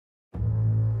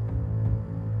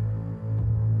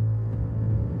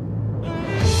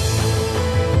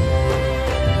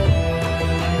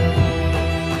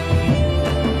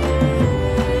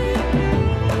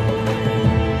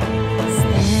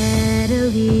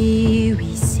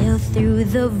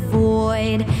the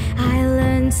void.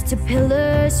 Islands to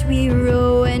pillars we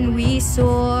row and we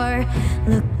soar.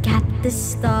 Look at the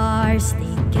stars,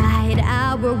 they guide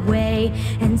our way,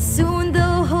 and soon the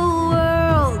whole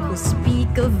world will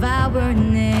speak of our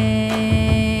name.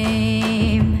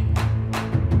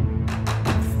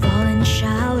 Fallen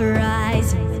shall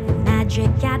rise with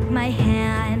magic at my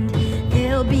hand.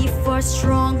 They'll be far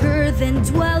stronger than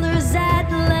dwellers at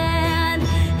land.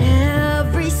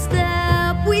 Every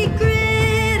step we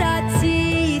grit our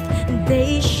teeth,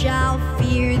 they shall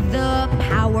fear the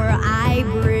power I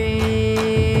bring.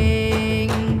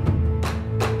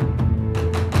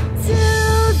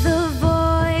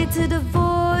 To the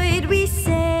void we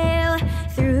sail,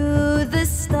 through the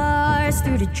stars,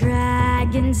 through the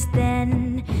dragon's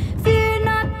den. Fear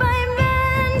not my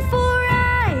men, for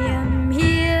I am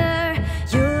here.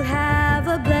 You'll have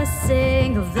a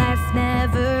blessing of life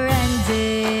never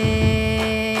ending.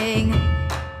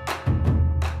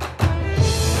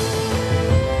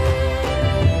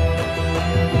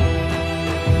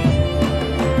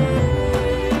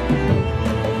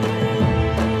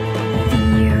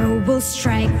 Fear will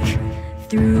strike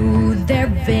through their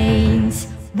veins.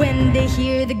 When they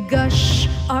hear the gush,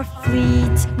 our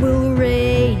fleet will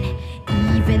reign.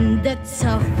 Even the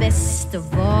toughest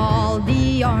of all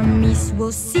the armies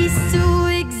will cease to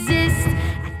exist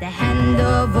at the hand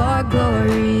of our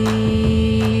glory.